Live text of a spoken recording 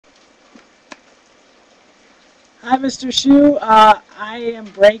Hi, Mr. Shu. I am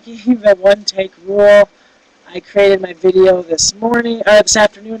breaking the one-take rule. I created my video this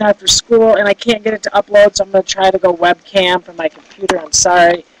afternoon after school, and I can't get it to upload, so I'm going to try to go webcam from my computer. I'm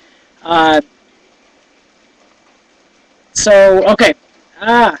sorry. Uh, okay.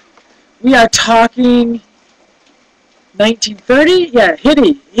 We are talking 1930? Yeah,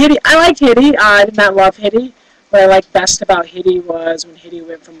 Hitty. Hitty. I liked Hitty. I did not love Hitty. What I liked best about Hitty was when Hitty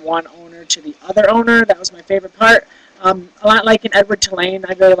went from one owner to the other owner. That was my favorite part. A lot like in Edward Tulane.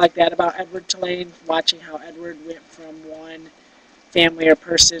 I really like that about Edward Tulane, watching how Edward went from one family or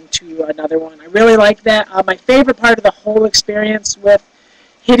person to another one. I really like that. My favorite part of the whole experience with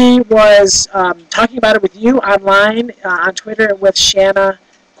Hitty was talking about it with you online, on Twitter, with Shanna,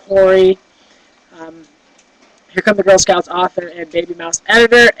 Corey, Here Come the Girl Scouts author and Baby Mouse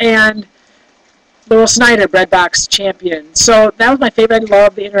editor, and Lowell Snyder, Breadbox champion. So that was my favorite. I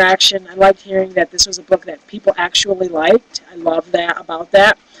loved the interaction. I liked hearing that this was a book that people actually liked. I love that about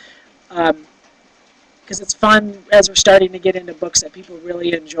that. Because it's fun as we're starting to get into books that people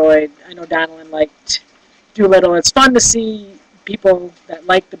really enjoyed. I know Donalyn liked Doolittle. It's fun to see people that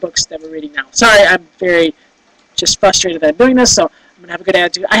like the books that we're reading now. Sorry, I'm very just frustrated that I'm doing this, so I'm going to have a good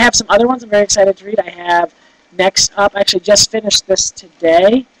attitude. I have some other ones I'm very excited to read. I have next up, actually just finished this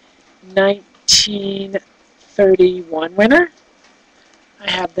today, 1931 winner. I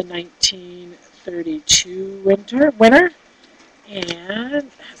have the 1932 winner, and it has a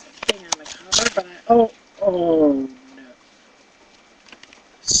thing on the cover, but oh no.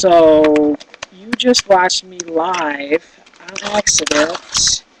 So you just watched me live on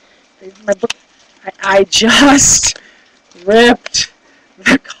accident. My book, I just ripped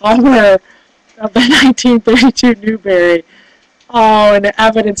the cover of the 1932 Newbery. Oh, and the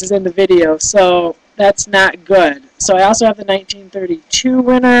evidence is in the video, so that's not good. So I also have the 1932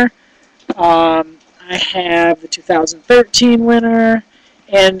 winner. I have the 2013 winner.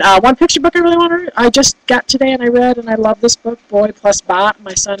 And one picture book I really want to read, I just got today and I read, and I love this book, Boy Plus Bot.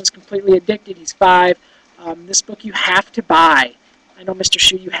 My son is completely addicted. He's 5. This book you have to buy. I know, Mr.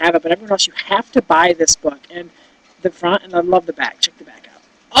 Shu, you have it, but everyone else, you have to buy this book. And the front, and I love the back. Check the back out.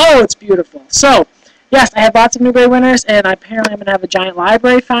 Oh, it's beautiful. So, yes, I have lots of Newbery winners, and apparently I'm going to have a giant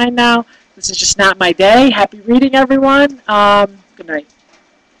library find now. This is just not my day. Happy reading, everyone. Good night.